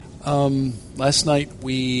Last night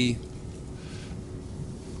we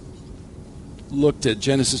looked at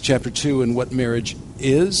Genesis chapter 2 and what marriage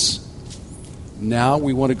is. Now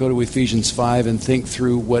we want to go to Ephesians 5 and think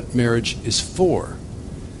through what marriage is for.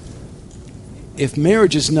 If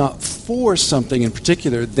marriage is not for something in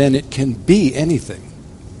particular, then it can be anything.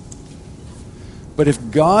 But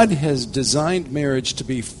if God has designed marriage to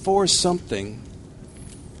be for something,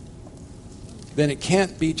 then it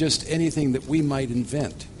can't be just anything that we might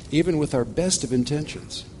invent, even with our best of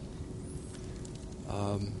intentions.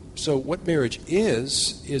 So what marriage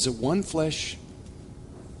is a one-flesh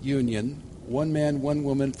union, one man, one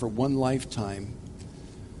woman for one lifetime,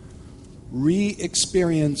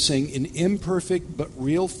 re-experiencing in imperfect but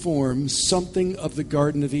real form something of the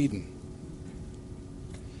Garden of Eden.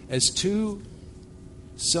 As two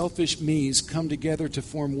selfish me's come together to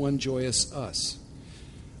form one joyous us.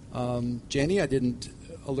 Jenny, I didn't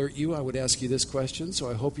alert you. I would ask you this question, so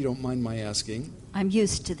I hope you don't mind my asking. I'm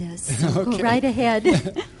used to this. So Okay. Go right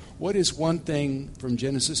ahead. What is one thing from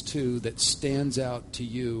Genesis 2 that stands out to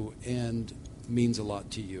you and means a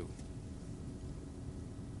lot to you?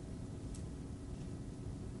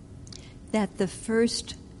 That the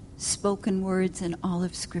first spoken words in all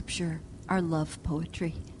of Scripture are love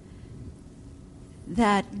poetry.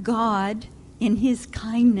 That God, in His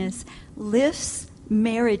kindness, lifts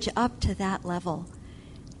marriage up to that level.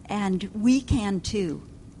 And we can too.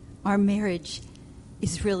 Our marriage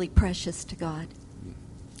is really precious to God.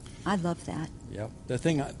 I love that. Yeah. The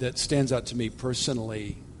thing that stands out to me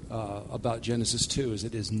personally about Genesis 2 is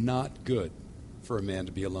it is not good for a man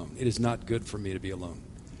to be alone. It is not good for me to be alone.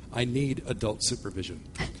 I need adult supervision.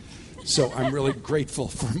 So I'm really grateful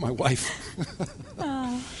for my wife.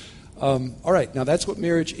 All right, now that's what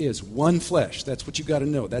marriage is. One flesh. That's what you got to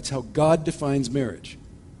know. That's how God defines marriage.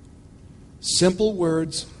 Simple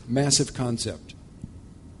words, massive concept.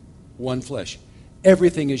 One flesh.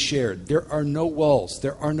 Everything is shared. There are no walls.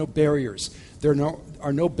 There are no barriers. There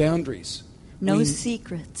are no boundaries. No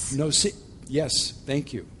secrets. Yes,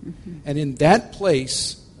 thank you. Mm-hmm. And in that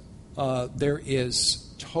place, there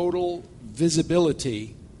is total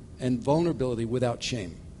visibility and vulnerability without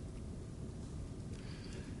shame.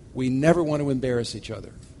 We never want to embarrass each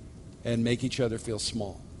other and make each other feel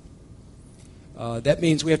small. That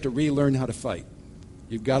means we have to relearn how to fight.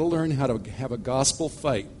 You've got to learn how to have a gospel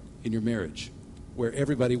fight in your marriage where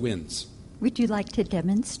everybody wins. Would you like to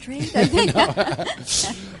demonstrate?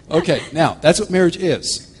 Okay, now, that's what marriage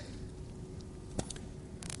is.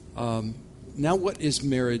 Now, what is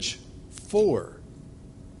marriage for?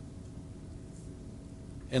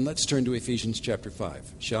 And let's turn to Ephesians chapter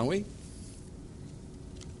 5, shall we?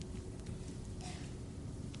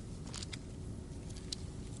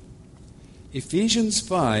 Ephesians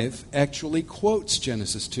 5 actually quotes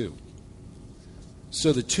Genesis 2.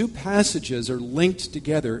 So the two passages are linked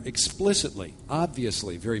together explicitly,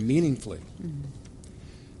 obviously, very meaningfully. Mm-hmm.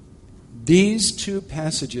 These two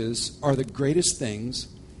passages are the greatest things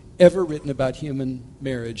ever written about human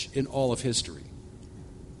marriage in all of history.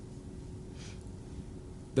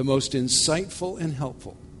 The most insightful and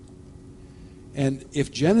helpful. And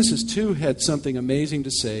if Genesis 2 had something amazing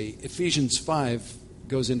to say, Ephesians 5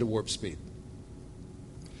 goes into warp speed.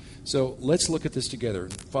 So let's look at this together.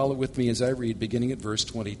 Follow with me as I read, beginning at verse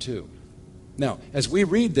 22. Now, as we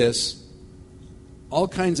read this, all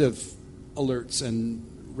kinds of alerts and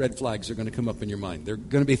red flags are going to come up in your mind. There are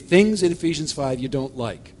going to be things in Ephesians 5 you don't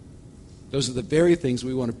like. Those are the very things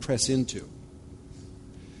we want to press into.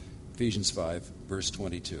 Ephesians 5, verse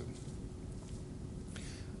 22.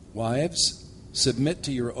 Wives, submit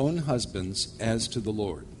to your own husbands as to the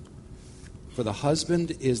Lord. For the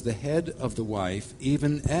husband is the head of the wife,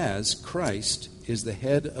 even as Christ is the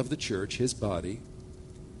head of the church, his body,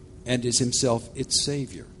 and is himself its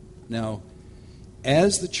Savior. Now,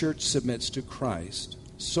 as the church submits to Christ,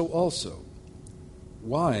 so also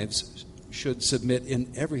wives should submit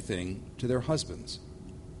in everything to their husbands.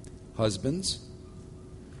 Husbands,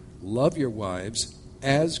 love your wives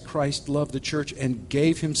as Christ loved the church and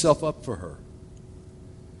gave himself up for her,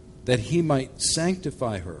 that he might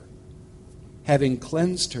sanctify her, having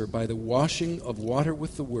cleansed her by the washing of water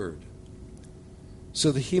with the word,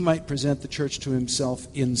 so that he might present the church to himself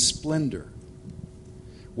in splendor,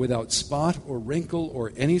 without spot or wrinkle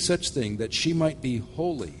or any such thing, that she might be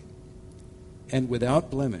holy and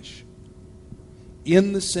without blemish.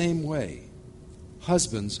 In the same way,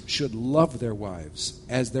 husbands should love their wives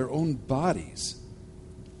as their own bodies.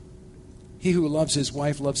 He who loves his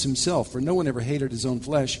wife loves himself, for no one ever hated his own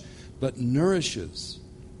flesh, but nourishes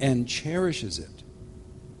and cherishes it,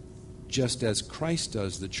 just as Christ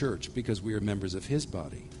does the church, because we are members of his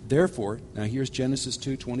body. Therefore, now here's Genesis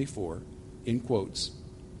 2:24, in quotes.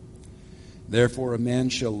 Therefore a man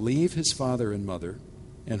shall leave his father and mother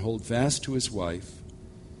and hold fast to his wife,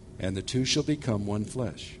 and the two shall become one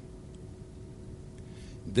flesh.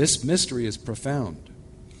 This mystery is profound,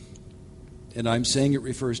 and I'm saying it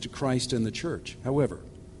refers to Christ and the church. However,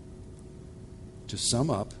 to sum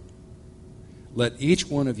up, let each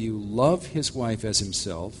one of you love his wife as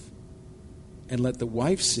himself, and let the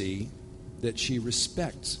wife see that she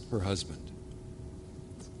respects her husband.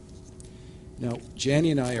 Now, Janny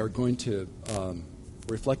and I are going to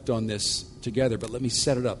reflect on this together, but let me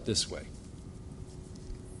set it up this way.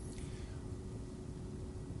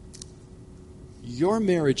 Your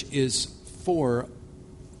marriage is for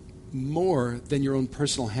more than your own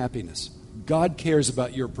personal happiness. God cares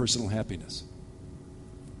about your personal happiness.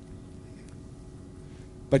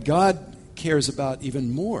 But God cares about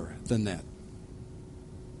even more than that.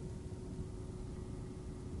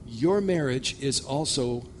 Your marriage is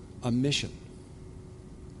also a mission.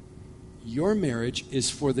 Your marriage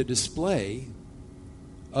is for the display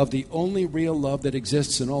of the only real love that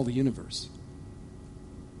exists in all the universe.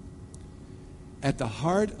 At the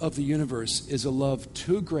heart of the universe is a love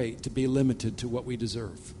too great to be limited to what we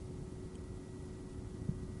deserve.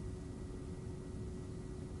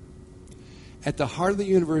 At the heart of the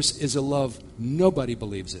universe is a love nobody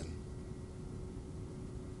believes in.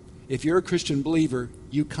 If you're a Christian believer,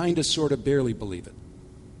 you kind of, sort of, barely believe it.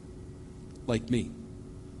 Like me.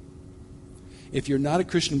 If you're not a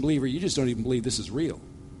Christian believer, you just don't even believe this is real.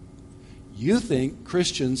 You think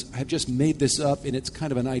Christians have just made this up and it's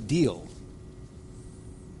kind of an ideal.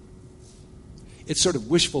 It's sort of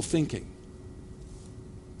wishful thinking.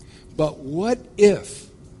 But what if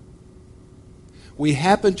we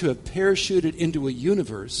happen to have parachuted into a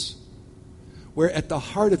universe where at the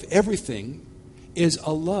heart of everything is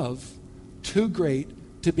a love too great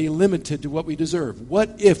to be limited to what we deserve?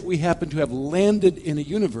 What if we happen to have landed in a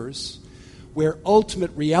universe where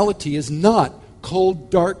ultimate reality is not cold,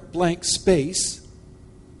 dark, blank space,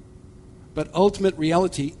 but ultimate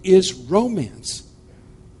reality is romance?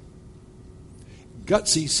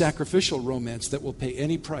 Gutsy, sacrificial romance that will pay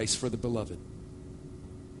any price for the beloved.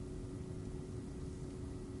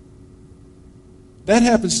 That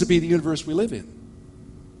happens to be the universe we live in.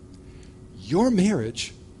 Your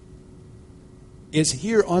marriage is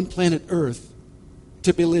here on planet Earth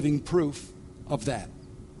to be living proof of that.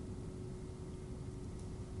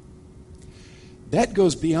 That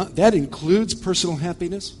goes beyond, that includes personal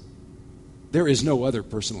happiness. There is no other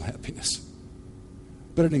personal happiness.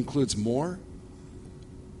 But it includes more.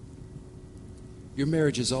 Your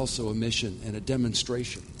marriage is also a mission and a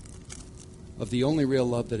demonstration of the only real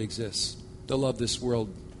love that exists. The love this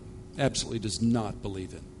world absolutely does not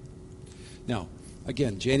believe in. Now,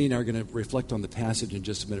 again, Janie and I are going to reflect on the passage in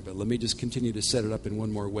just a minute, but let me just continue to set it up in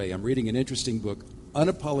one more way. I'm reading an interesting book,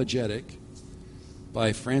 Unapologetic,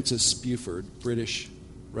 by Francis Buford, British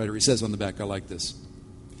writer. He says on the back, I like this.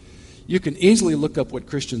 You can easily look up what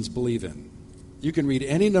Christians believe in. You can read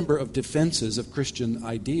any number of defenses of Christian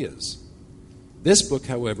ideas. This book,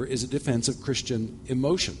 however, is a defense of Christian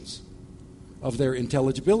emotions, of their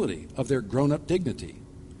intelligibility, of their grown-up dignity.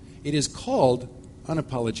 It is called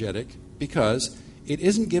unapologetic because it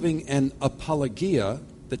isn't giving an apologia,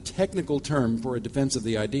 the technical term for a defense of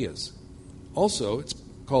the ideas. Also, it's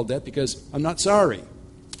called that because I'm not sorry.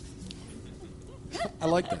 I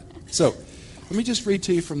like that. So, let me just read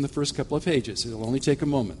to you from the first couple of pages. It'll only take a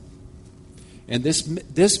moment. And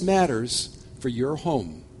this matters for your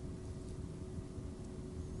home,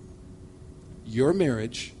 your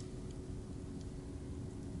marriage,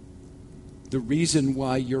 the reason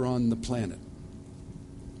why you're on the planet.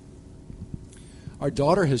 Our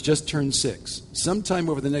daughter has just turned 6. Sometime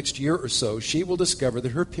over the next year or so, she will discover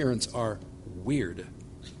that her parents are weird.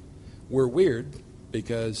 We're weird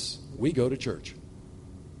because we go to church.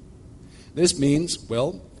 This means,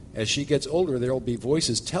 well, as she gets older, there will be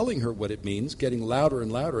voices telling her what it means, getting louder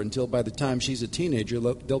and louder until by the time she's a teenager,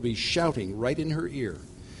 they'll be shouting right in her ear.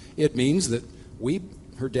 It means that we,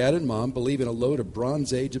 her dad and mom, believe in a load of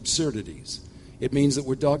Bronze Age absurdities. It means that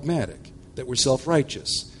we're dogmatic, that we're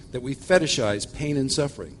self-righteous, that we fetishize pain and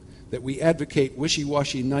suffering, that we advocate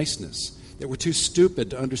wishy-washy niceness, that we're too stupid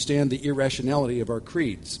to understand the irrationality of our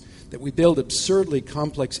creeds, that we build absurdly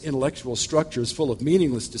complex intellectual structures full of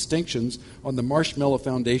meaningless distinctions on the marshmallow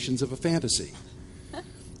foundations of a fantasy,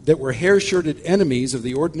 that we're hair-shirted enemies of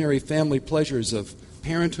the ordinary family pleasures of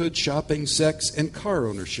parenthood, shopping, sex, and car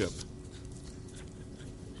ownership,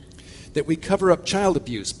 that we cover up child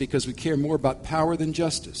abuse because we care more about power than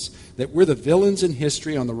justice, that we're the villains in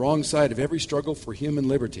history on the wrong side of every struggle for human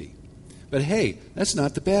liberty. But hey, that's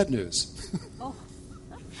not the bad news. Oh.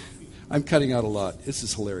 I'm cutting out a lot. This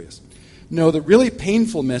is hilarious. No, the really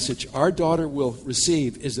painful message our daughter will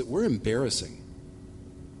receive is that we're embarrassing.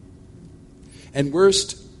 And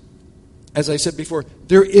worst, as I said before,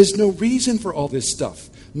 there is no reason for all this stuff.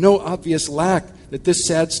 No obvious lack that this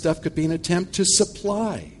sad stuff could be an attempt to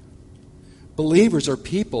supply. Believers are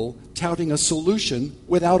people touting a solution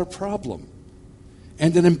without a problem.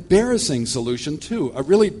 And an embarrassing solution, too. A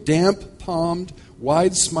really damp-palmed,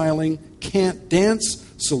 wide-smiling, can't-dance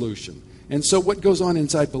solution. And so what goes on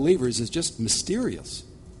inside believers is just mysterious.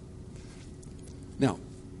 Now,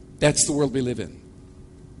 that's the world we live in.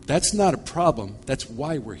 That's not a problem. That's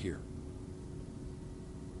why we're here.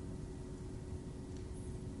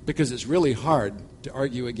 Because it's really hard to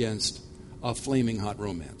argue against a flaming hot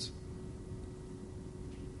romance.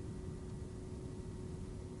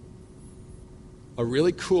 A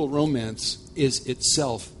really cool romance is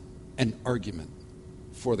itself an argument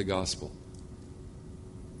for the gospel.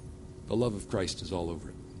 The love of Christ is all over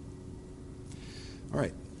it. All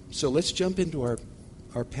right, so let's jump into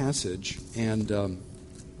our passage, and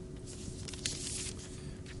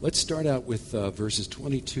let's start out with verses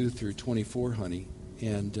 22 through 24, honey.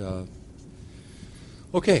 And,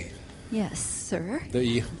 okay. Yes, sir.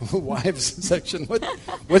 The wives section.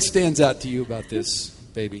 What stands out to you about this,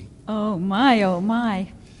 baby? Oh, my, oh,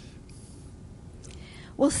 my.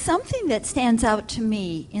 Well, something that stands out to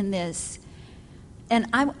me in this, and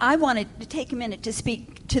I wanted to take a minute to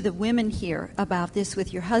speak to the women here about this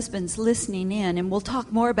with your husbands listening in, and we'll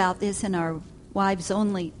talk more about this in our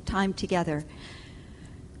wives-only time together.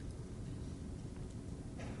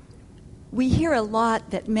 We hear a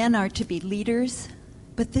lot that men are to be leaders,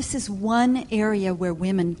 but this is one area where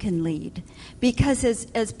women can lead. Because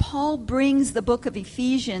as Paul brings the book of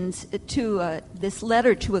Ephesians to this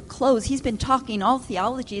letter to a close, he's been talking all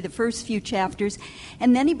theology the first few chapters,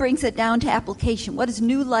 and then he brings it down to application. What does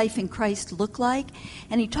new life in Christ look like?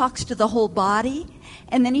 And he talks to the whole body,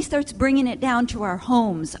 and then he starts bringing it down to our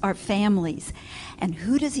homes, our families. And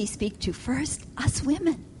who does he speak to first? Us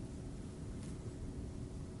women.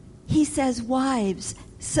 He says, wives,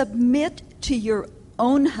 submit to your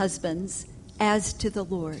own husbands as to the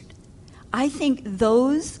Lord. I think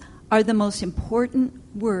those are the most important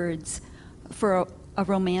words for a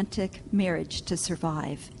romantic marriage to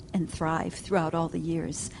survive and thrive throughout all the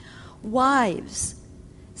years. Wives,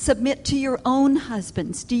 submit to your own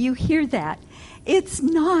husbands. Do you hear that? It's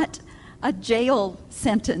not a jail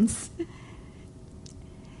sentence.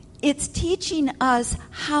 It's teaching us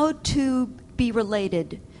how to be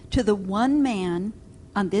related to the one man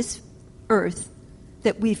on this earth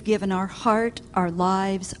that we've given our heart, our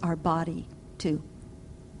lives, our body to.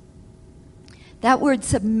 That word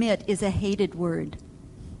submit is a hated word.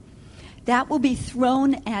 That will be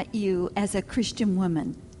thrown at you as a Christian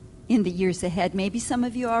woman in the years ahead. Maybe some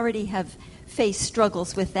of you already have faced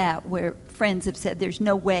struggles with that, where friends have said, there's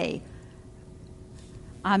no way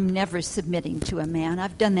I'm never submitting to a man.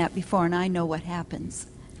 I've done that before and I know what happens.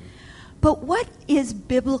 But what is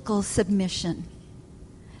biblical submission?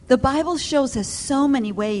 The Bible shows us so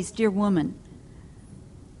many ways, dear woman,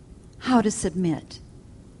 how to submit.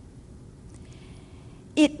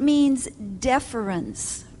 It means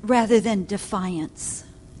deference rather than defiance.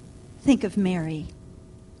 Think of Mary,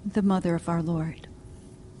 the mother of our Lord.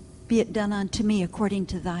 Be it done unto me according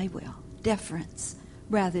to thy will. Deference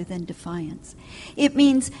rather than defiance. It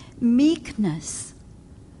means meekness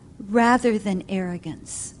rather than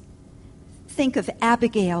arrogance. Think of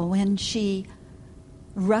Abigail when she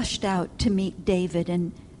rushed out to meet David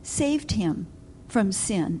and saved him from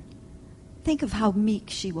sin. Think of how meek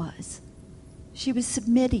she was. She was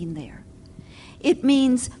submitting there. It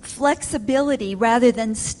means flexibility rather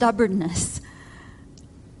than stubbornness.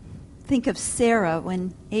 Think of Sarah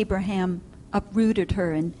when Abraham uprooted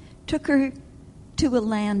her and took her to a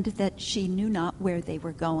land that she knew not where they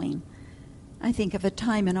were going. I think of a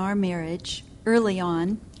time in our marriage early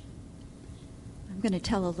on. I'm going to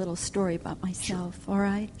tell a little story about myself, sure. All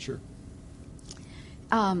right? Sure.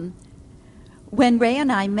 When Ray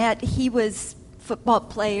and I met, he was a football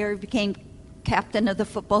player, became captain of the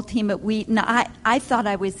football team at Wheaton. I thought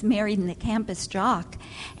I was married in the campus jock.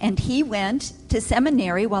 And he went to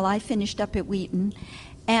seminary while I finished up at Wheaton.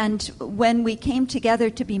 And when we came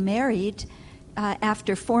together to be married,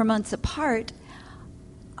 after 4 months apart,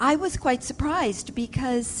 I was quite surprised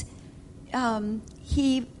because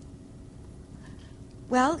he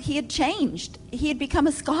had changed. He had become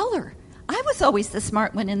a scholar. I was was always the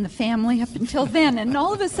smart one in the family up until then. And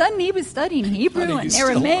all of a sudden, he was studying Hebrew Honey, you and still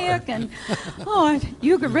Aramaic are. and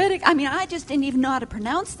Ugaritic. I mean, I just didn't even know how to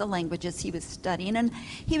pronounce the languages he was studying. And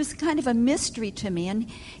he was kind of a mystery to me. And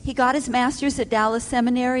he got his master's at Dallas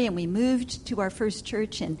Seminary, and we moved to our first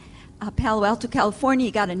church in Palo Alto, California.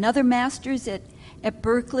 He got another master's at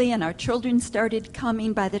Berkeley, and our children started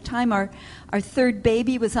coming. By the time our third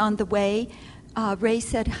baby was on the way, Ray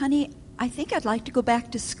said, "Honey, I think I'd like to go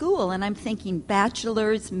back to school." And I'm thinking,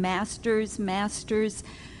 bachelor's, master's.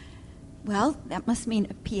 Well, that must mean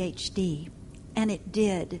a PhD. And it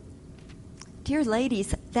did. Dear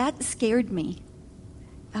ladies, that scared me.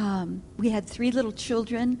 We had 3 little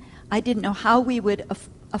children. I didn't know how we would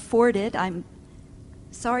afford it. I'm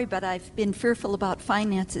sorry, but I've been fearful about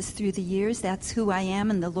finances through the years. That's who I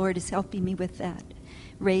am, and the Lord is helping me with that.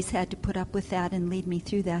 Ray's had to put up with that and lead me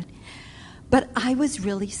through that. But I was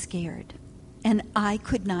really scared, and I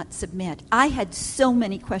could not submit. I had so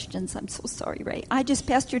many questions. I'm so sorry, Ray. I just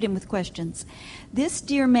pestered him with questions. This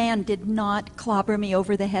dear man did not clobber me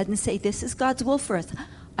over the head and say, "This is God's will for us.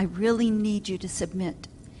 I really need you to submit."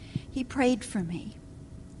 He prayed for me.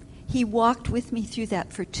 He walked with me through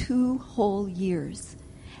that for 2 whole years.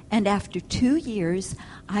 And after 2 years,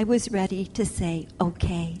 I was ready to say,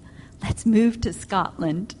 "Okay, let's move to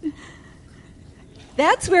Scotland."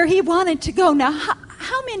 That's where he wanted to go. Now,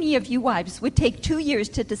 how many of you wives would take 2 years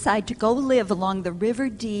to decide to go live along the River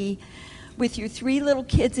Dee with your 3 little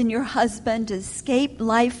kids and your husband, to escape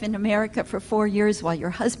life in America for 4 years while your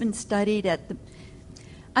husband studied at the...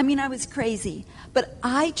 I mean, I was crazy. But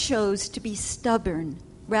I chose to be stubborn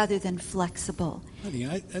rather than flexible. Honey,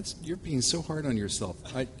 you're being so hard on yourself.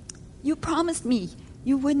 You promised me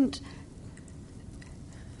you wouldn't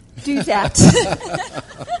do that.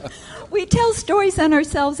 We tell stories on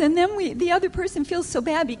ourselves, and then the other person feels so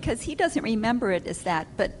bad because he doesn't remember it as that.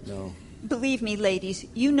 But No. Believe me, ladies,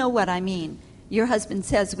 you know what I mean. Your husband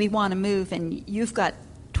says, "We want to move," and you've got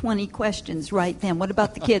 20 questions right then. What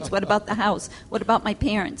about the kids? What about the house? What about my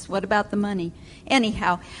parents? What about the money?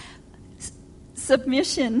 Anyhow,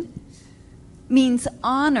 submission means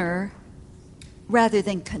honor rather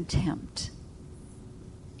than contempt.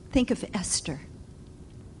 Think of Esther.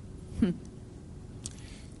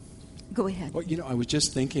 Go ahead. Well, I was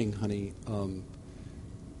just thinking, honey,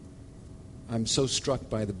 I'm so struck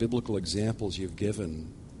by the biblical examples you've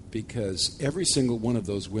given, because every single one of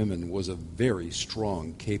those women was a very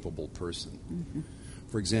strong, capable person. Mm-hmm.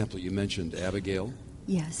 For example, you mentioned Abigail.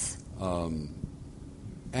 Yes.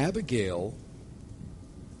 Abigail,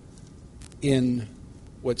 in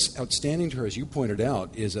what's outstanding to her, as you pointed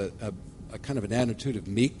out, is a kind of an attitude of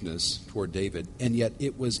meekness toward David, and yet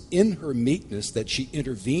it was in her meekness that she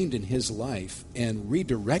intervened in his life and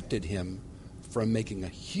redirected him from making a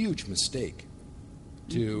huge mistake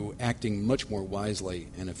to acting much more wisely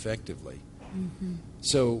and effectively. Mm-hmm.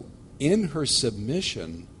 So in her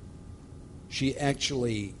submission, she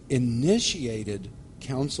actually initiated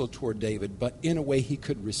counsel toward David, but in a way he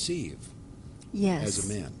could receive Yes. as a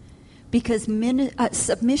man. Because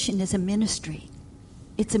submission is a ministry.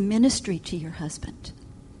 It's a ministry to your husband.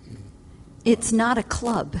 It's not a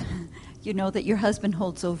club, that your husband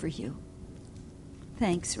holds over you.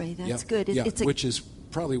 Thanks, Ray. That's good. Which is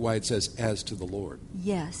probably why it says, "as to the Lord."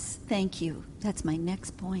 Yes, thank you. That's my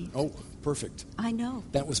next point. Oh, perfect. I know.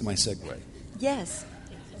 That was my segue. Yes.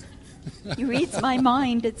 He reads my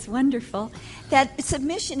mind. It's wonderful. That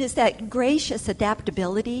submission is that gracious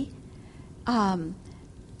adaptability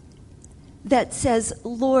that says,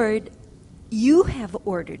 "Lord, you have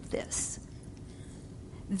ordered this.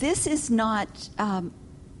 This is not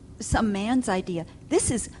some man's idea.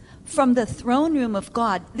 This is from the throne room of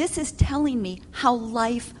God. This is telling me how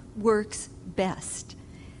life works best."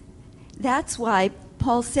 That's why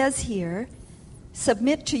Paul says here,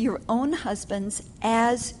 "Submit to your own husbands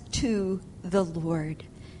as to the Lord."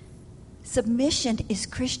 Submission is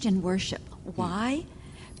Christian worship. Why?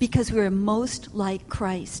 Because we're most like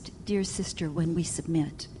Christ, dear sister, when we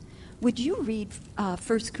submit. Would you read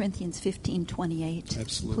 1 Corinthians 15:28,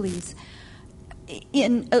 Absolutely. please?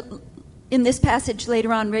 In this passage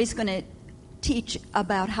later on, Ray's going to teach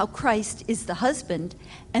about how Christ is the husband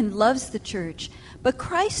and loves the church. But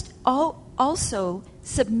Christ also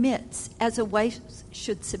submits as a wife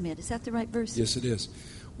should submit. Is that the right verse? Yes, it is.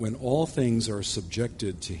 "When all things are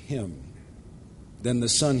subjected to him, then the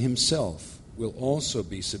Son himself will also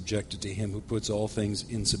be subjected to him who puts all things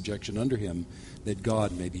in subjection under him, that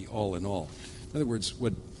God may be all in all." In other words,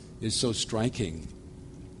 what is so striking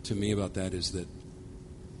to me about that is that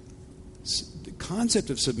the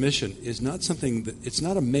concept of submission is not something it's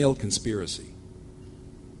not a male conspiracy.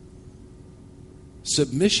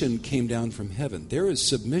 Submission came down from heaven. There is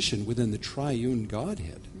submission within the triune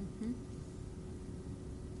Godhead. Mm-hmm.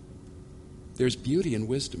 There's beauty and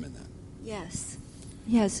wisdom in that. Yes.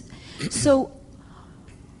 Yes. So,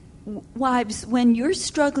 wives, when you're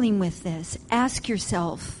struggling with this, ask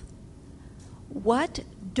yourself, what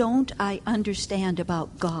don't I understand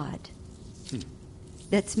about God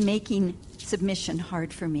that's making submission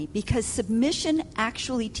hard for me? Because submission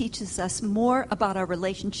actually teaches us more about our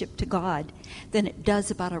relationship to God than it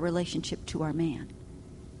does about our relationship to our man.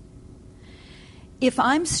 If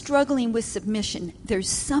I'm struggling with submission, there's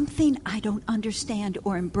something I don't understand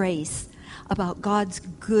or embrace about God's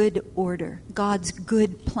good order, God's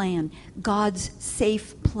good plan, God's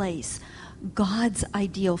safe place, God's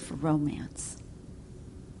ideal for romance.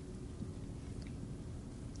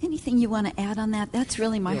 Anything you want to add on that? That's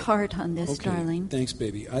really my heart on this, okay. darling. Thanks,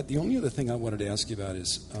 baby. The only other thing I wanted to ask you about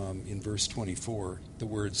is in verse 24, the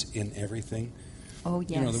words "in everything." Oh,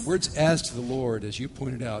 yes. You know, the words "as to the Lord," as you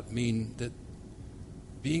pointed out, mean that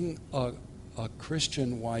being a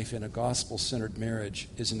Christian wife in a gospel-centered marriage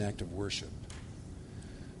is an act of worship.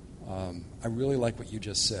 I really like what you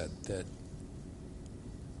just said, that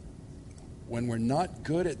when we're not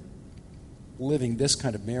good at living this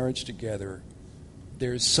kind of marriage together,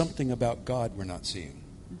 there's something about God we're not seeing.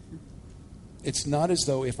 Mm-hmm. It's not as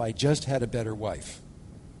though if I just had a better wife,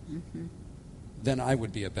 then I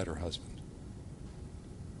would be a better husband.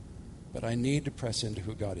 But I need to press into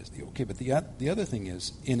who God is. Okay, but the other thing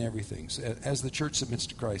is, in everything. So as the church submits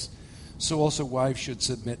to Christ, so also wives should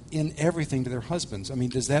submit in everything to their husbands. I mean,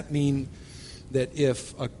 does that mean that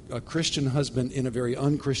if a Christian husband in a very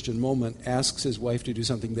unchristian moment asks his wife to do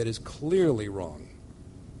something that is clearly wrong,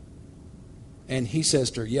 and he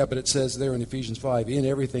says to her, yeah, but it says there in Ephesians 5, in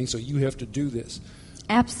everything, so you have to do this?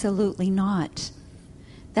 Absolutely not.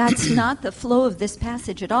 That's not the flow of this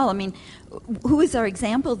passage at all. I mean, who is our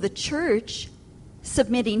example? The church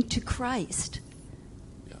submitting to Christ.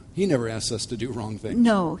 Yeah. He never asks us to do wrong things.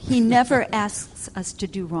 No, he never asks us to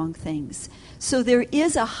do wrong things. So there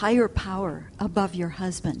is a higher power above your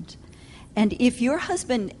husband. And if your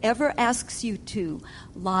husband ever asks you to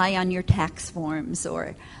lie on your tax forms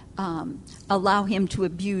or allow him to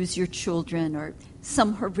abuse your children or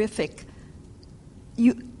some horrific,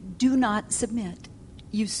 you do not submit.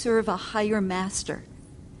 You serve a higher master.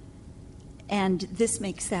 And this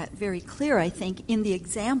makes that very clear, I think, in the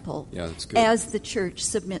example as the church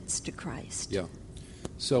submits to Christ. Yeah.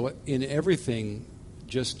 So in everything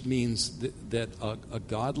just means that a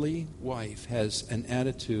godly wife has an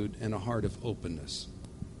attitude and a heart of openness.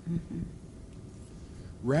 Mm-hmm.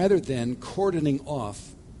 Rather than cordoning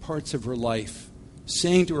off parts of her life,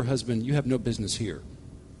 saying to her husband, you have no business here.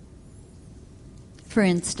 For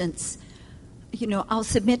instance, you know, I'll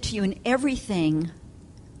submit to you in everything,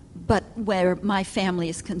 but where my family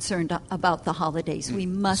is concerned about the holidays. We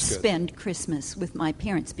must spend Christmas with my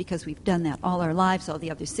parents because we've done that all our lives. All the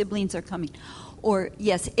other siblings are coming. Or,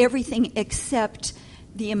 yes, everything except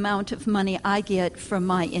the amount of money I get from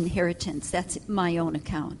my inheritance. That's my own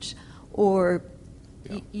account. Or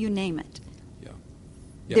you name it.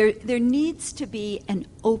 Yeah. There needs to be an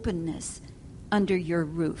openness under your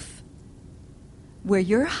roof, where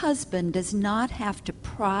your husband does not have to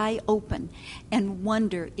pry open and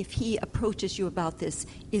wonder if he approaches you about this,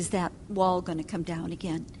 is that wall going to come down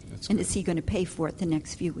again? Is he going to pay for it the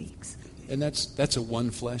next few weeks? And that's a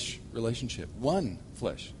one-flesh relationship. One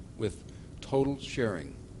flesh with total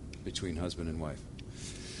sharing between husband and wife.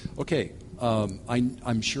 Okay,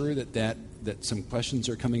 I'm sure that some questions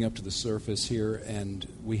are coming up to the surface here, and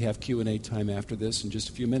we have Q&A time after this in just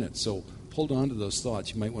a few minutes. So hold on to those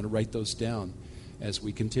thoughts. You might want to write those down as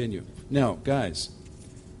we continue. Now, guys,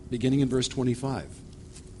 beginning in verse 25.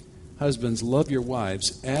 Husbands, love your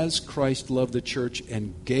wives as Christ loved the church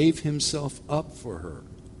and gave himself up for her,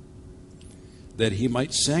 that he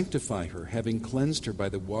might sanctify her, having cleansed her by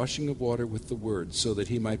the washing of water with the word, so that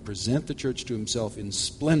he might present the church to himself in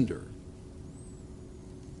splendor,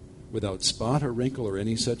 without spot or wrinkle or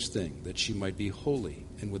any such thing, that she might be holy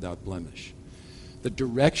and without blemish. The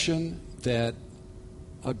direction that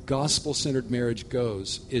a gospel-centered marriage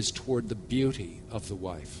goes is toward the beauty of the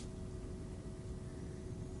wife,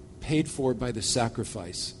 paid for by the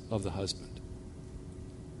sacrifice of the husband.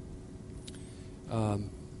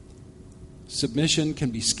 Submission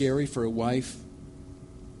can be scary for a wife.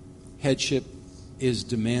 Headship is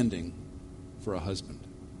demanding for a husband.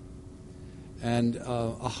 And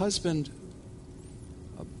a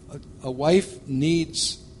wife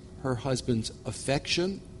needs her husband's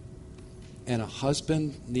affection, and a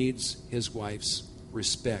husband needs his wife's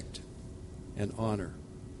respect and honor.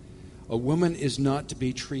 A woman is not to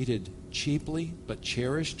be treated cheaply, but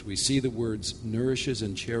cherished. We see the words nourishes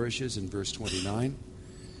and cherishes in verse 29.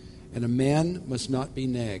 And a man must not be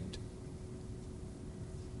nagged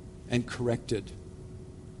and corrected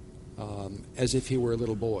as if he were a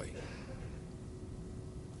little boy.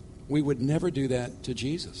 We would never do that to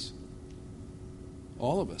Jesus.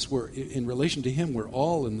 All of us, in relation to him, we're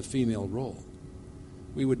all in the female role.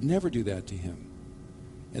 We would never do that to him.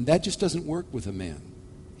 And that just doesn't work with a man.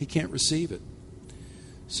 He can't receive it.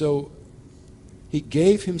 So he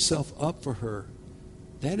gave himself up for her.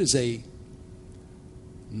 That is a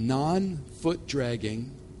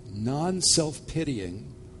non-foot-dragging,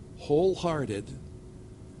 non-self-pitying, wholehearted,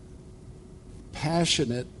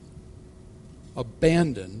 passionate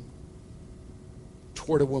abandon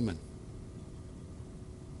toward a woman.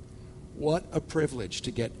 What a privilege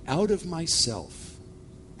to get out of myself,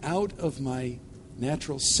 out of my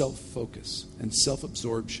natural self-focus and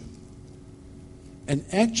self-absorption, and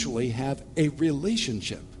actually have a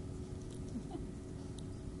relationship.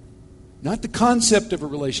 Not the concept of a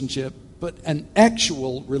relationship, but an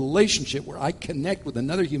actual relationship where I connect with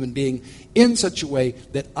another human being in such a way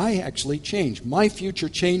that I actually change. My future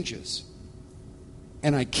changes.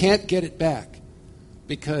 And I can't get it back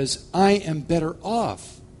because I am better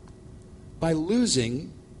off by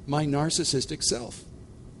losing my narcissistic self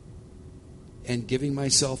and giving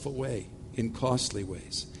myself away in costly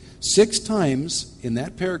ways. 6 times in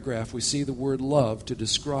that paragraph we see the word love to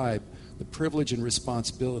describe the privilege and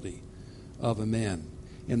responsibility of a man.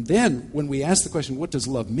 And then when we ask the question, what does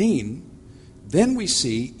love mean? Then we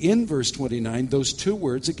see in verse 29 those 2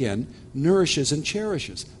 words again, nourishes and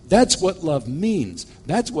cherishes. That's what love means.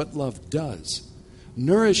 That's what love does.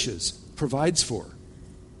 Nourishes, provides for.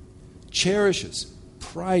 Cherishes,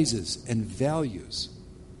 prizes and values,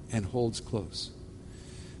 and holds close.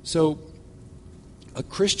 So a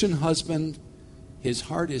Christian husband, his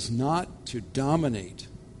heart is not to dominate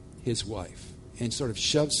his wife and sort of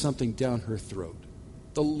shove something down her throat.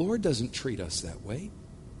 The Lord doesn't treat us that way.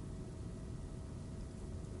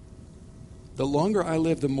 The longer I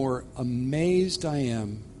live, the more amazed I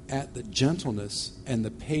am at the gentleness and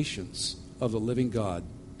the patience of the living God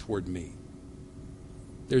toward me.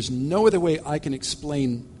 There's no other way I can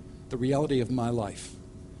explain the reality of my life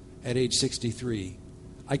at age 63.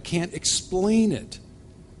 I can't explain it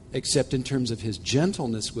except in terms of his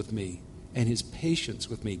gentleness with me and his patience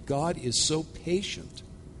with me. God is so patient.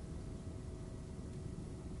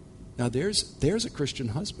 Now there's a Christian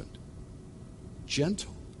husband.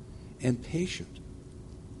 Gentle and patient.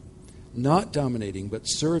 Not dominating, but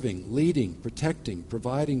serving, leading, protecting,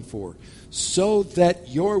 providing for, so that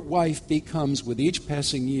your wife becomes, with each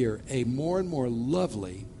passing year, a more and more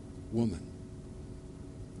lovely woman.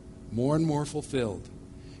 More and more fulfilled.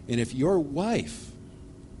 And if your wife,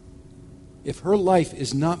 if her life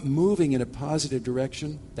is not moving in a positive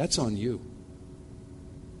direction, that's on you.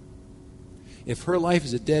 If her life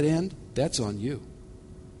is a dead end, that's on you.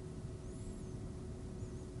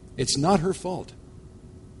 It's not her fault.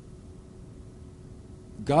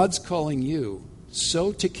 God's calling you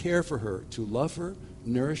so to care for her, to love her,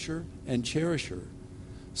 nourish her, and cherish her,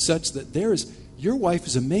 such that your wife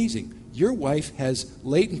is amazing. Your wife has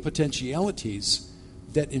latent potentialities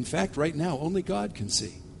that, in fact, right now, only God can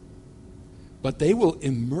see. But they will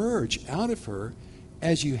emerge out of her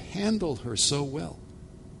as you handle her so well.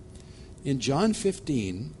 In John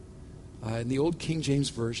 15, in the old King James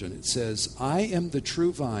Version, it says, I am the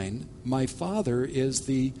true vine, my Father is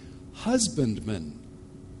the husbandman.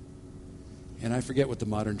 And I forget what the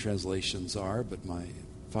modern translations are, but my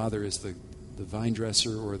Father is the vine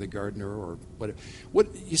dresser or the gardener or whatever.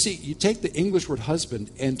 You see, you take the English word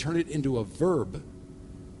husband and turn it into a verb,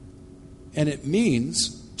 and it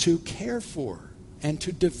means to care for and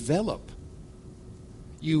to develop.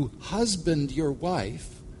 You husband your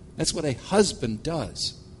wife. That's what a husband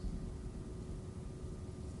does.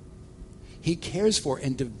 He cares for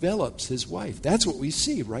and develops his wife. That's what we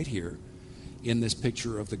see right here in this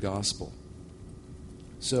picture of the gospel.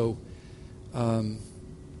 So, a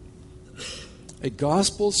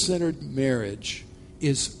gospel-centered marriage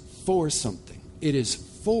is for something. It is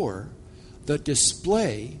for the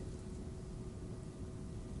display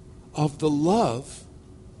of the love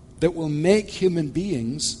that will make human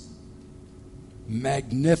beings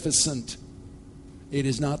magnificent. It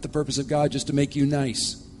is not the purpose of God just to make you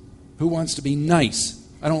nice. Who wants to be nice?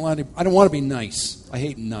 I don't want to be nice. I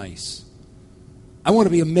hate nice. I want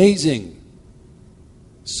to be amazing.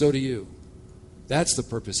 So do you. That's the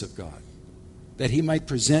purpose of God. That he might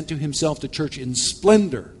present to himself the church in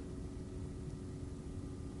splendor.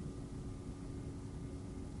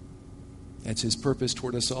 That's his purpose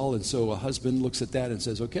toward us all. And so a husband looks at that and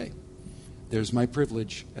says, okay, There's my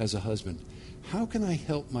privilege as a husband. How can I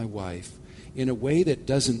help my wife in a way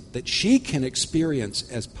that she can experience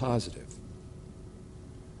as positive?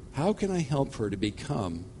 How can I help her to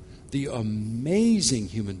become the amazing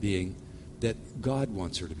human being that God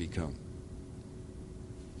wants her to become?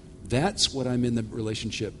 That's what I'm in the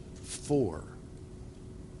relationship for.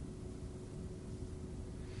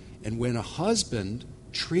 And when a husband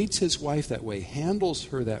treats his wife that way, handles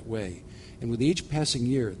her that way, and with each passing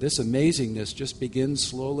year, this amazingness just begins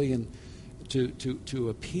slowly and to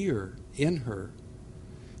appear in her.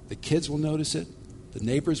 The kids will notice it. The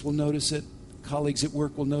neighbors will notice it. Colleagues at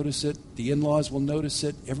work will notice it. The in-laws will notice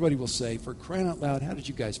it. Everybody will say, for crying out loud, how did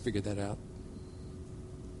you guys figure that out?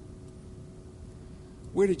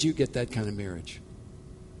 Where did you get that kind of marriage?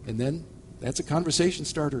 And then that's a conversation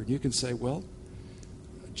starter. And you can say, well,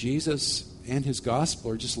 Jesus and his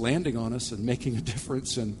gospel are just landing on us and making a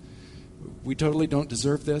difference, and we totally don't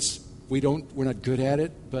deserve this. We're not good at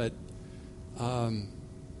it, but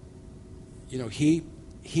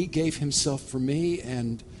he gave himself for me,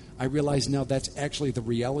 and I realize now that's actually the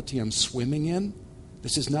reality I'm swimming in.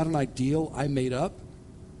 This is not an ideal I made up.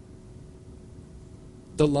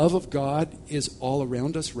 The love of God is all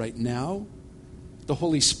around us right now. The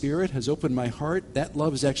Holy Spirit has opened my heart. That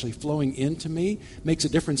love is actually flowing into me. Makes a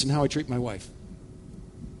difference in how I treat my wife.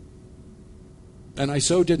 And I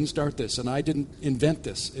so didn't start this, and I didn't invent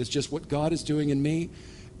this. It's just what God is doing in me.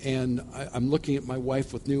 And I'm looking at my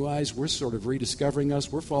wife with new eyes. We're sort of rediscovering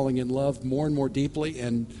us. We're falling in love more and more deeply.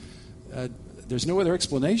 And there's no other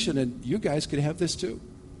explanation. And you guys could have this too.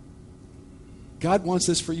 God wants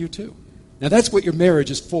this for you too. Now that's what your marriage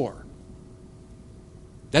is for.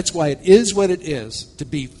 That's why it is what it is, to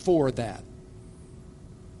be for that.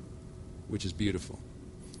 Which is beautiful.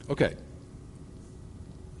 Okay.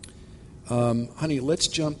 Honey, let's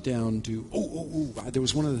jump down to... there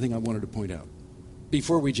was one other thing I wanted to point out.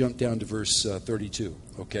 Before we jump down to verse 32,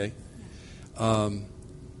 okay? All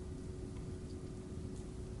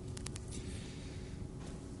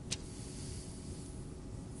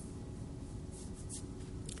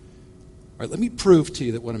right, let me prove to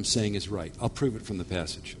you that what I'm saying is right. I'll prove it from the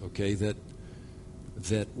passage, okay? That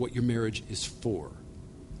what your marriage is for.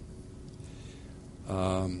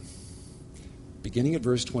 Beginning at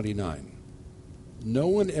verse 29. No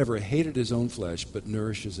one ever hated his own flesh, but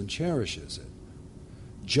nourishes and cherishes it,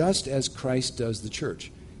 just as Christ does the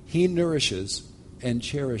church. He nourishes and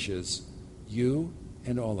cherishes you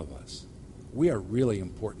and all of us. We are really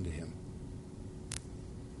important to him.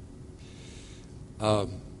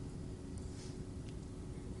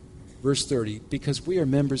 Verse 30, because we are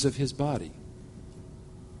members of his body.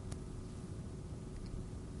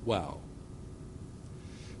 Wow.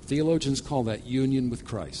 Theologians call that union with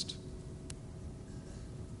Christ.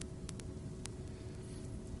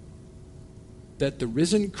 That the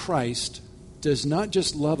risen Christ does not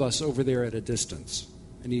just love us over there at a distance.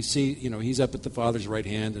 And he's up at the Father's right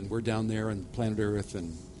hand, and we're down there on planet Earth,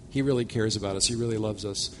 and he really cares about us. He really loves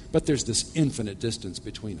us. But there's this infinite distance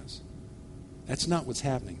between us. That's not what's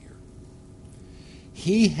happening here.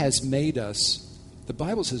 He has made us, the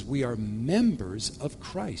Bible says we are members of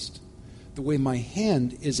Christ. The way my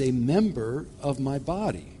hand is a member of my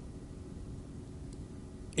body.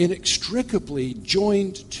 Inextricably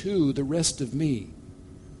joined to the rest of me.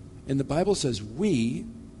 And the Bible says we,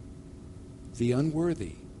 the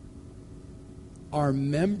unworthy, are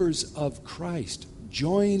members of Christ,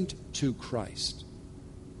 joined to Christ.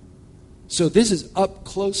 So this is up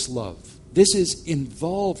close love. This is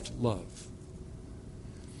involved love.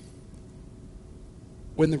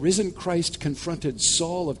 When the risen Christ confronted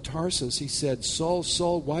Saul of Tarsus, he said, Saul,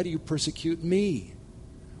 Saul, why do you persecute me?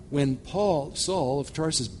 When Saul of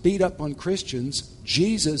Tarsus beat up on Christians,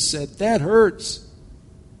 Jesus said, that hurts.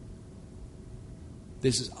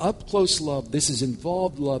 This is up close love. This is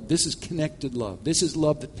involved love. This is connected love. This is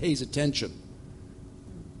love that pays attention.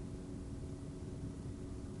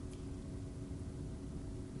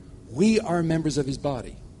 We are members of his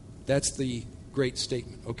body. That's the great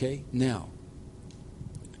statement, okay? Now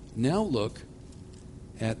look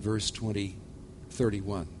at verse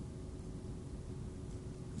 31.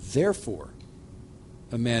 Therefore,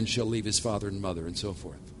 a man shall leave his father and mother, and so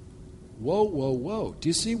forth. Whoa, whoa, whoa. Do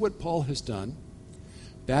you see what Paul has done?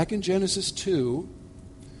 Back in Genesis 2,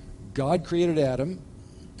 God created Adam.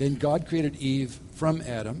 Then God created Eve from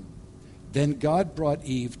Adam. Then God brought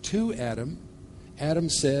Eve to Adam. Adam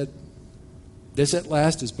said, this at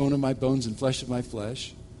last is bone of my bones and flesh of my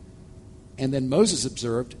flesh. And then Moses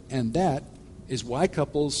observed, and that is why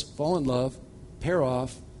couples fall in love, pair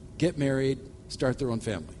off, get married, start their own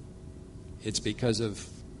family. It's because of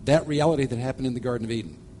that reality that happened in the Garden of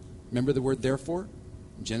Eden. Remember the word therefore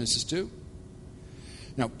in Genesis 2?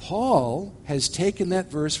 Now, Paul has taken that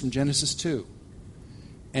verse from Genesis 2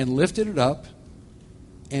 and lifted it up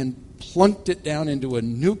and plunked it down into a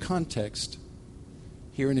new context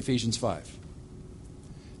here in Ephesians 5.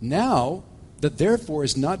 Now, the therefore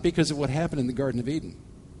is not because of what happened in the Garden of Eden.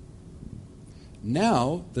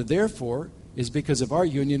 Now, the therefore is because of our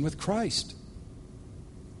union with Christ.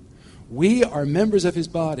 We are members of his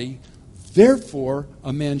body, therefore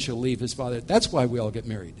a man shall leave his father. That's why we all get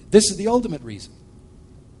married. This is the ultimate reason.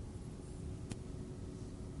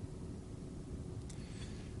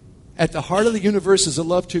 At the heart of the universe is a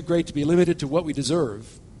love too great to be limited to what we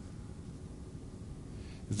deserve.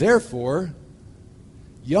 Therefore,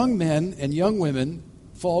 young men and young women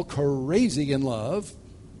fall crazy in love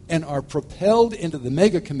and are propelled into the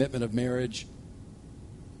mega commitment of marriage.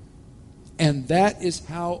 And that is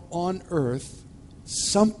how on earth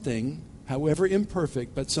something, however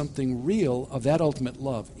imperfect, but something real of that ultimate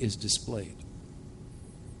love is displayed.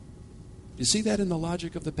 You see that in the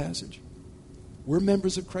logic of the passage? We're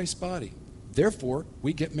members of Christ's body. Therefore,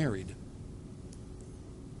 we get married.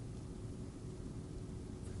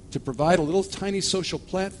 To provide a little tiny social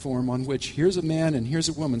platform on which here's a man and here's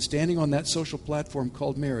a woman standing on that social platform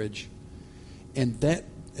called marriage, and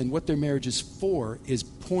what their marriage is for is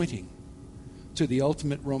pointing to the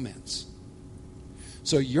ultimate romance.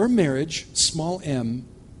 So your marriage, small m,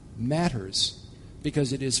 matters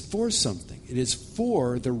because it is for something. It is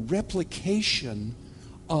for the replication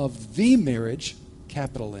of the marriage,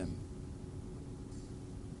 capital M.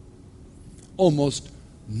 Almost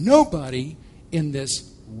nobody in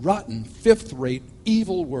this rotten, fifth-rate,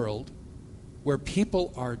 evil world where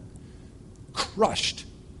people are crushed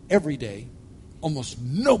every day, almost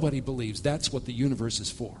nobody believes that's what the universe is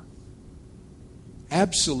for.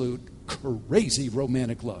 Absolute, crazy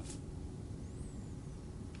romantic love.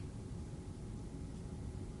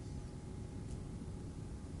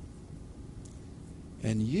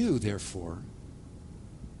 And you, therefore,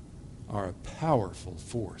 are a powerful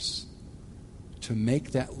force to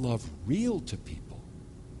make that love real to people.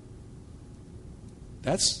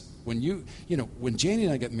 That's when when Janie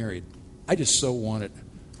and I got married, I wanted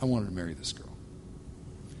to marry this girl.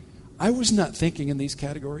 I was not thinking in these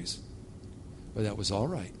categories, but that was all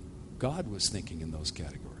right. God was thinking in those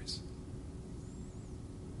categories.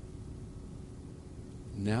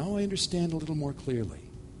 Now I understand a little more clearly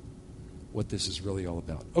what this is really all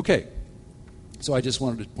about. Okay, so I just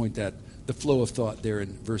wanted to point that, the flow of thought there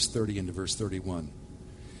in verse 30 into verse 31.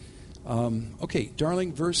 Okay,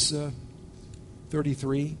 darling, verse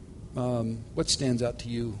 33, what stands out to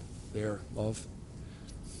you there, love?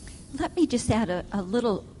 Let me just add a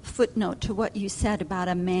little footnote to what you said about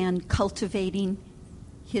a man cultivating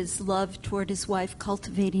his love toward his wife,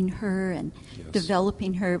 cultivating her and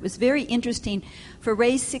developing her. It was very interesting. For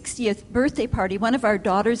Ray's 60th birthday party, one of our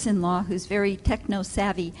daughters-in-law, who's very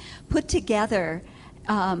techno-savvy, put together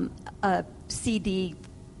a CD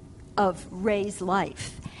of Ray's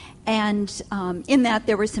life. And in that,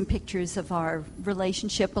 there were some pictures of our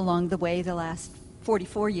relationship along the way. The last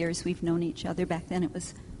 44 years we've known each other. Back then it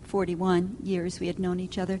was 41 years we had known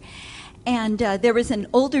each other. And there was an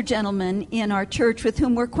older gentleman in our church with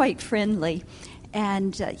whom we're quite friendly.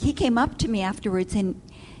 And he came up to me afterwards, and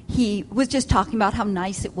he was just talking about how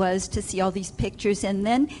nice it was to see all these pictures. And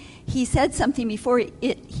then he said something before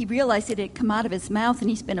he realized it had come out of his mouth, and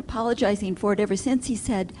he's been apologizing for it ever since. He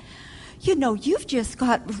said, you've just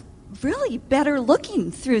got really better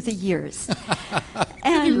looking through the years.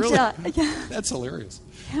 And really? That's hilarious.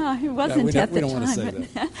 Yeah, it wasn't at the time. We don't want to say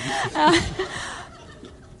that.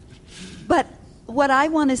 But what I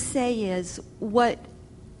want to say is what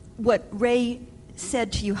Ray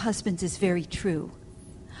said to you husbands is very true.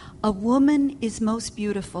 A woman is most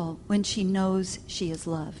beautiful when she knows she is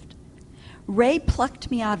loved. Ray plucked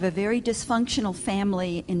me out of a very dysfunctional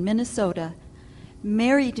family in Minnesota,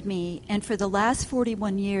 married me, and for the last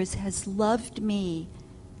 41 years has loved me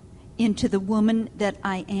into the woman that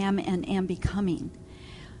I am and am becoming.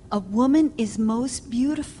 A woman is most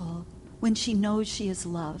beautiful when she knows she is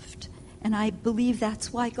loved. And I believe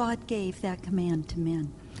that's why God gave that command to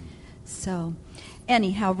men. So,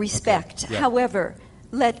 anyhow, respect. Okay. Yeah. However,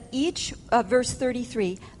 let each, verse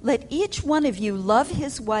 33, let each one of you love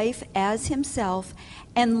his wife as himself,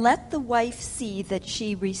 and let the wife see that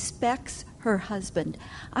she respects her husband.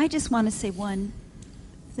 I just want to say one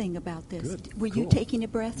thing about this. Good. Were Cool. you taking a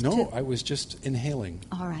breath? No, too? I was just inhaling.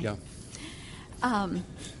 All right. Yeah.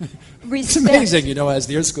 Respect. It's amazing, as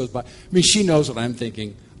the years goes by. I mean, she knows what I'm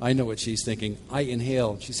thinking. I know what she's thinking. I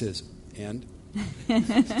inhale. She says, and?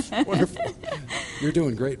 Wonderful. You're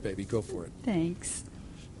doing great, baby. Go for it. Thanks.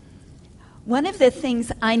 One of the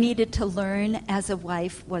things I needed to learn as a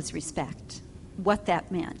wife was respect, what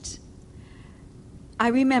that meant. I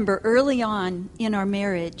remember early on in our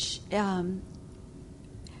marriage,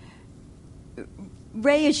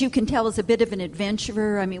 Ray, as you can tell, is a bit of an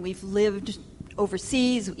adventurer. I mean, we've lived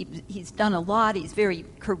overseas. He's done a lot. He's very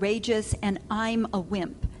courageous, and I'm a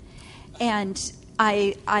wimp. And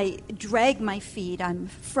I drag my feet. I'm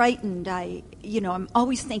frightened. I'm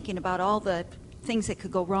always thinking about all the things that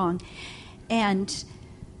could go wrong. And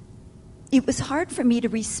it was hard for me to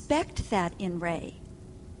respect that in Ray.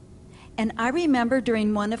 And I remember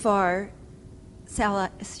during one of our, shall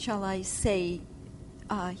I say,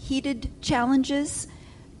 heated challenges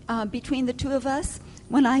between the two of us,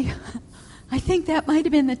 when I think that might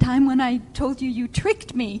have been the time when I told you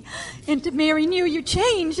tricked me into marrying you. You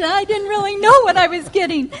changed, and I didn't really know what I was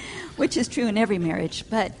getting, which is true in every marriage.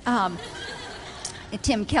 But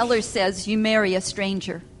Tim Keller says you marry a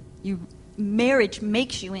stranger. Marriage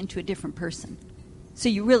makes you into a different person. So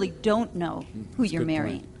you really don't know who you're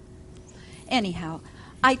marrying. Anyhow,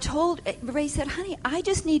 Ray said, honey, I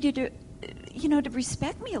just need you to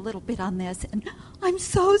respect me a little bit on this. And I'm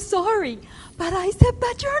so sorry. But I said,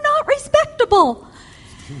 but you're not respectable.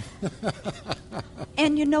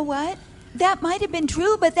 And you know what? That might have been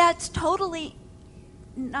true, but that's totally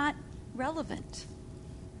not relevant.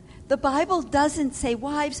 The Bible doesn't say,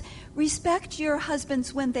 wives, respect your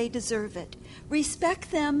husbands when they deserve it.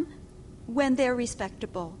 Respect them when they're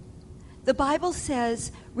respectable. The Bible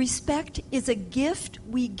says respect is a gift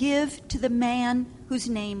we give to the man whose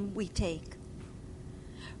name we take.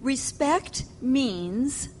 Respect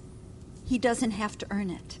means he doesn't have to earn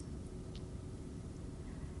it.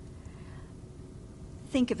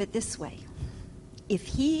 Think of it this way. If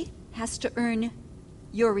he has to earn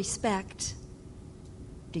your respect,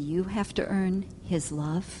 do you have to earn his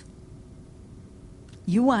love?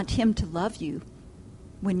 You want him to love you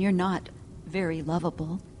when you're not very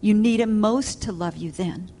lovable. You need him most to love you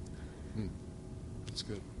then. That's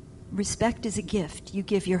good. Respect is a gift you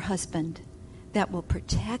give your husband that will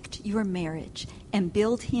protect your marriage and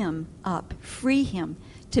build him up, free him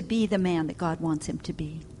to be the man that God wants him to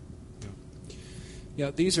be.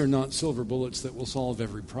 Yeah, these are not silver bullets that will solve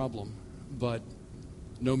every problem, but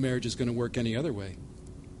no marriage is going to work any other way.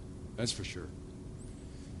 That's for sure.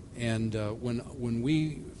 And when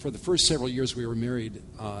we, for the first several years we were married,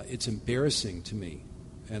 it's embarrassing to me.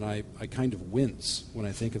 And I kind of wince when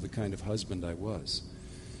I think of the kind of husband I was.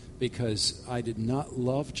 Because I did not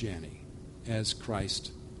love Janie as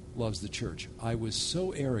Christ loves the church. I was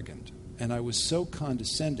so arrogant and I was so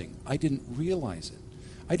condescending. I didn't realize it.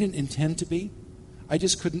 I didn't intend to be. I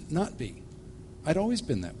just couldn't not be. I'd always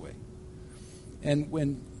been that way. And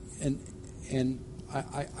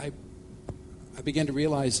I began to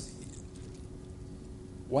realize,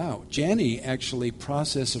 wow, Janie actually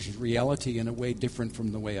processes reality in a way different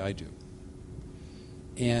from the way I do.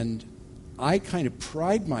 And I kind of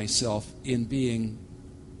pride myself in being,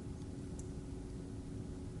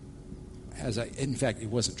 in fact, it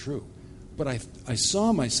wasn't true, but I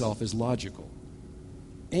saw myself as logical.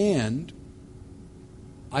 And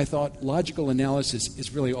I thought logical analysis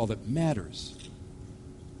is really all that matters.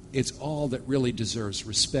 It's all that really deserves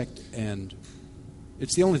respect, and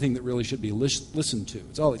it's the only thing that really should be listened to.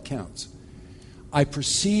 It's all that counts. I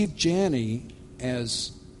perceived Janie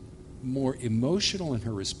as more emotional in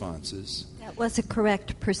her responses. That was a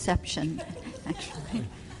correct perception, actually.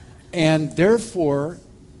 And therefore,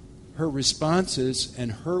 her responses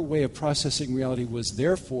and her way of processing reality was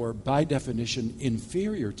therefore, by definition,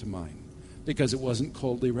 inferior to mine, because it wasn't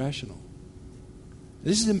coldly rational.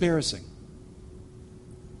 This is embarrassing.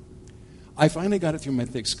 I finally got it through my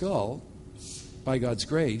thick skull, by God's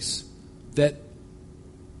grace, that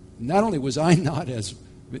not only was I not as,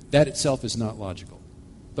 that itself is not logical,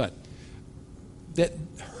 but that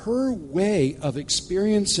her way of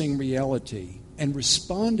experiencing reality and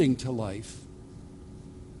responding to life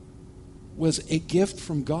was a gift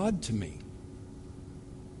from God to me.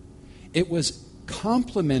 It was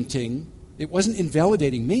complementing, it wasn't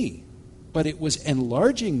invalidating me, but it was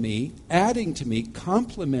enlarging me, adding to me,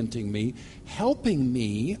 complementing me, helping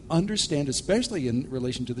me understand, especially in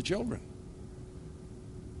relation to the children.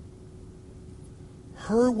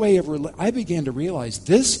 Her way of, I began to realize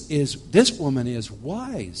this woman is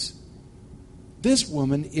wise. This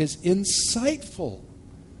woman is insightful.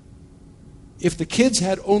 If the kids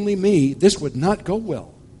had only me, this would not go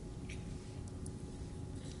well.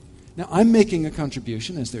 Now, I'm making a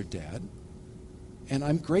contribution as their dad, and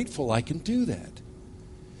I'm grateful I can do that.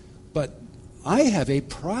 But I have a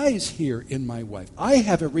prize here in my wife. I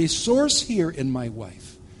have a resource here in my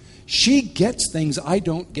wife. She gets things I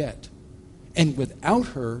don't get. And without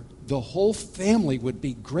her, the whole family would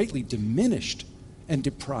be greatly diminished and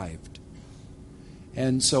deprived.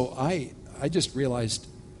 And so I just realized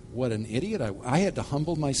what an idiot I had to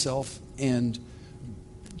humble myself and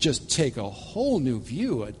just take a whole new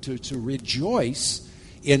view, to rejoice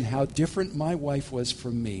in how different my wife was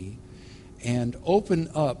from me, and open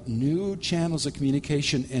up new channels of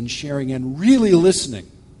communication and sharing and really listening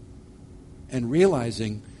and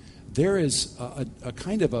realizing there is a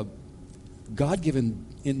kind of a God-given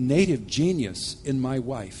native genius in my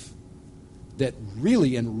wife that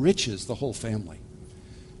really enriches the whole family.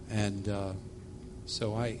 And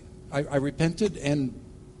so I repented, and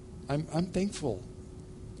I'm thankful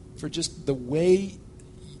for just the way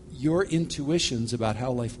your intuitions about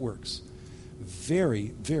how life works.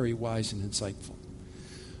 Very, very wise and insightful.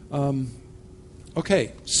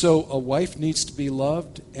 Okay, so a wife needs to be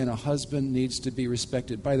loved and a husband needs to be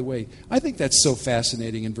respected. By the way, I think that's so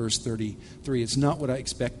fascinating in verse 33. It's not what I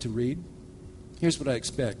expect to read. Here's what I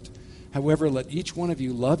expect. However, let each one of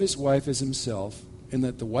you love his wife as himself, and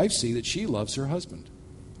let the wife see that she loves her husband.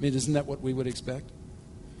 I mean, isn't that what we would expect?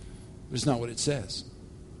 It's not what it says.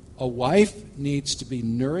 A wife needs to be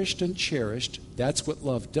nourished and cherished. That's what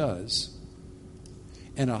love does.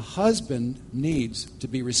 And a husband needs to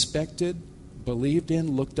be respected, believed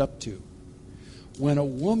in, looked up to. When a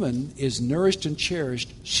woman is nourished and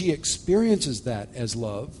cherished, she experiences that as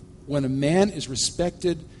love. When a man is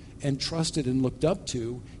respected and trusted and looked up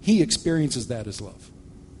to, he experiences that as love.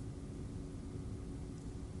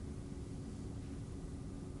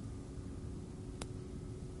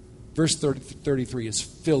 Verse 33 is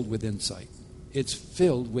filled with insight. It's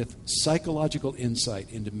filled with psychological insight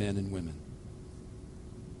into men and women.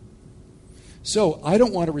 So I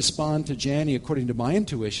don't want to respond to Janie according to my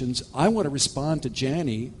intuitions. I want to respond to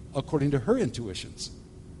Janie according to her intuitions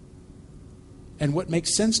and what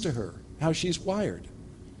makes sense to her, how she's wired.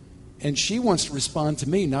 And she wants to respond to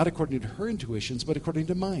me not according to her intuitions, but according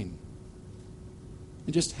to mine.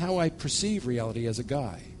 And just how I perceive reality as a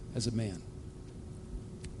guy, as a man.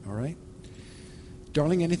 All right?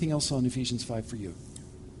 Darling, anything else on Ephesians 5 for you?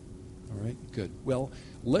 All right, good. Well,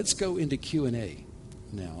 let's go into Q&A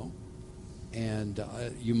now. And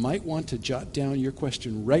you might want to jot down your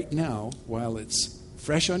question right now while it's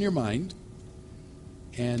fresh on your mind.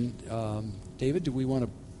 And David, do we want to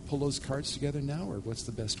pull those cards together now, or what's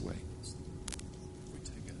the best way? We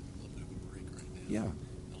take a little bit of a break right now. Yeah.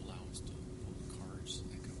 Allow us to pull the cards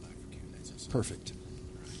and come back for Q&A. Perfect.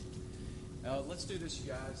 Right. Let's do this,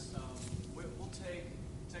 you guys. We'll take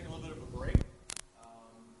a little bit of a break.